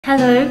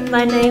Hello,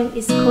 my name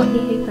is Courtney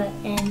Hooper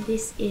and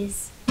this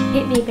is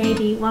Hit Me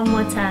Baby One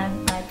More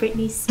Time by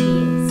Britney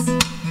Spears.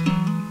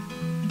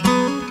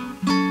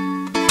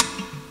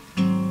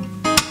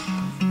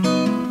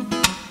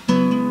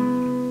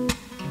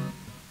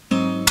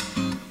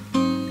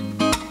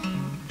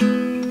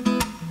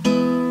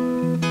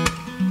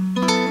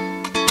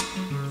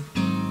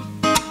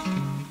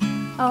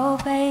 Oh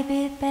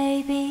baby,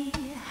 baby,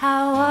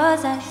 how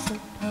was I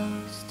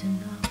supposed to know?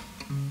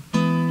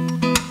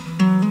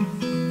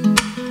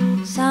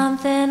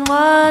 Something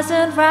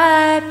wasn't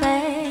right,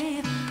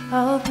 babe.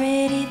 Oh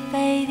pretty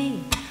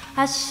baby,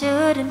 I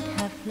shouldn't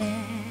have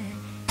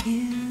let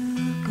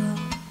you go.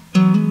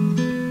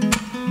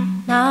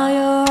 Now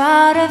you're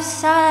out of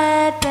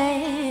sight,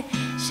 babe.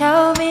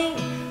 Show me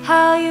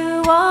how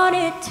you want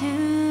it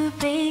to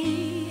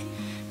be.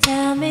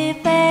 Tell me,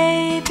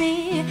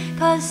 baby,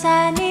 'cause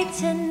I need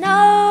to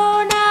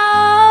know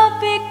now,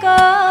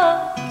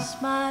 because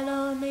my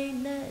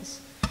loneliness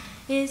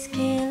is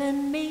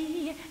killing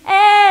me,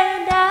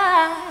 and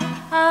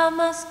I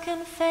must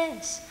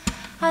confess,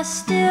 I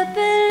still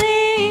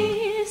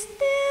believe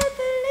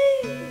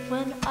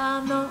when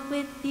I'm not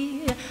with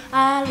you,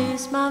 I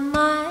lose my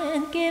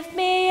mind. Give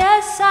me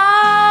a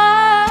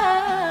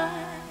sign.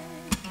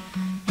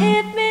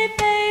 Hit me,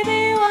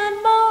 baby, one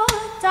more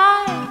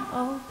time.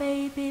 Oh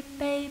baby,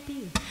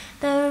 baby,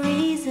 the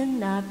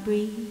reason I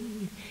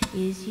breathe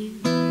is you.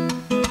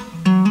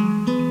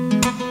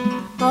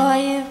 Boy,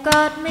 you've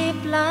got me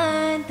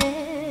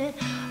blinded.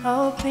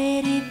 Oh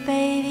pretty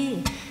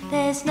baby,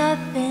 there's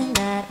nothing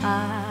that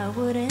I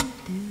wouldn't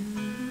do.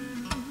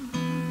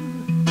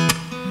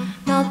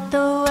 Not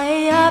the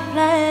way I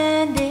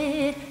planned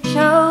it.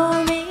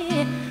 Show me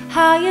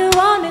how you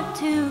want it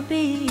to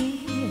be.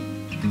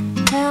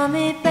 Tell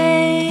me,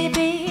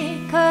 baby,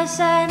 'cause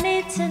I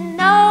need to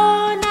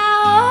know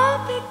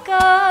now,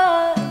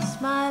 because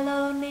my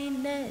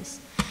loneliness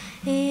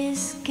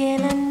is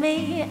killing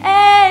me,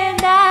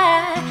 and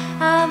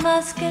I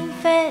must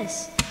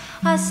confess,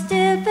 I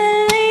still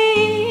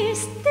believe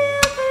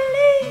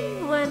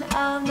when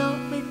I'm not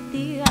with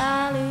you,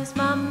 I lose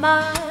my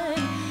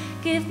mind.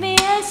 Give me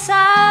a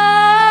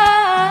sign.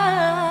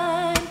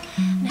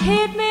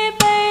 Hit me,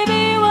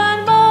 baby,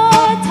 one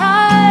more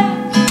time.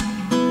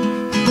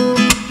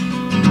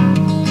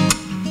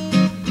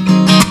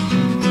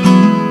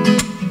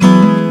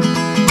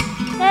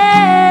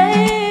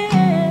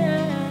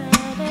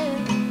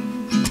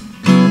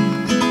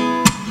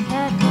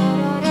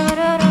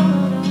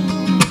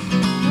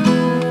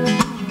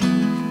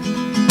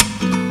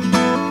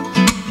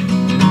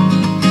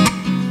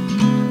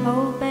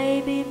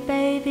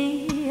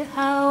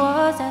 How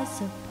was I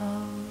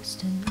supposed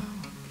to know?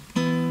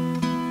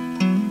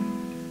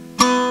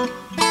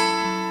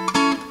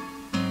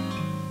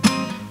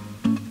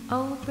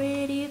 Oh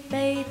pretty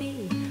baby,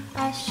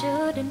 I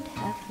shouldn't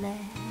have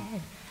let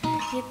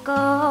you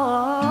go.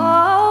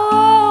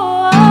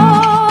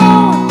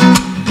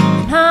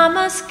 And I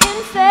must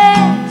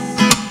confess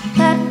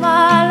that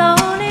my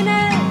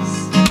loneliness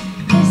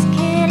is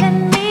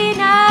killing me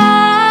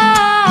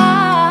now.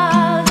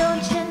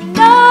 Don't you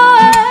know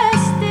I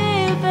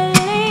still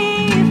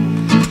believe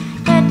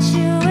that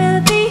you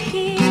will be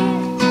here?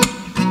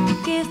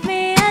 Give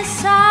me a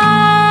sign.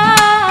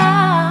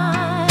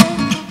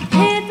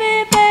 Hit me,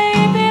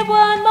 baby,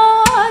 one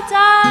more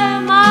time.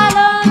 My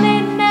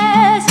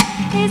loneliness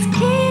is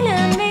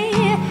killing me,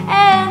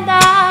 and I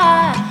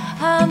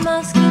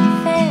must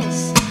confess,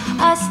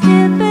 I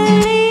still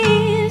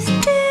believe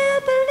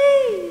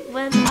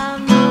when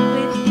I'm not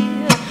with you,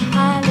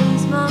 I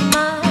lose my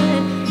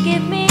mind.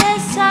 Give me a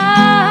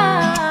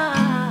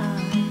sign.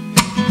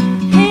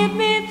 Hit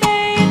me,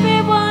 baby,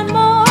 one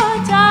more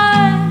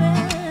time,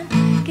 and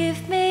give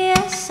me a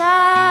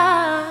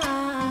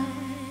sign.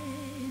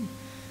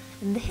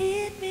 And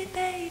hit me,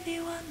 baby,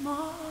 one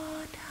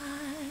more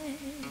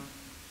time.